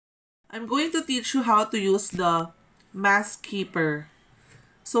I'm going to teach you how to use the mask keeper.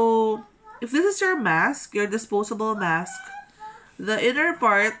 So, if this is your mask, your disposable mask, the inner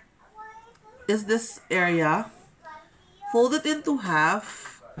part is this area. Fold it into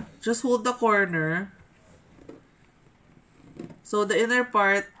half. Just hold the corner. So, the inner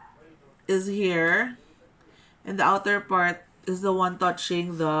part is here. And the outer part is the one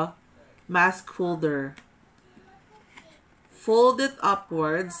touching the mask holder. Fold it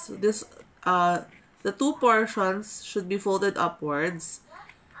upwards. The two portions should be folded upwards.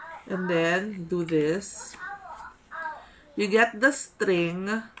 And then do this. You get the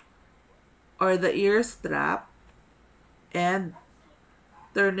string or the ear strap and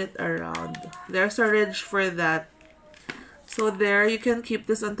turn it around. There's a ridge for that. So there, you can keep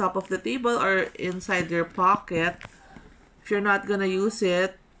this on top of the table or inside your pocket if you're not gonna use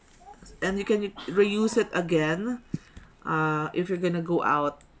it. And you can reuse it again if you're gonna go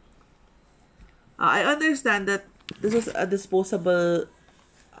out. I understand that this is a disposable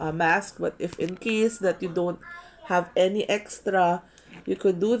mask, but if in case that you don't have any extra, you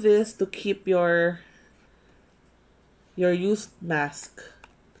could do this to keep your used mask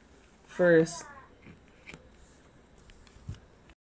first.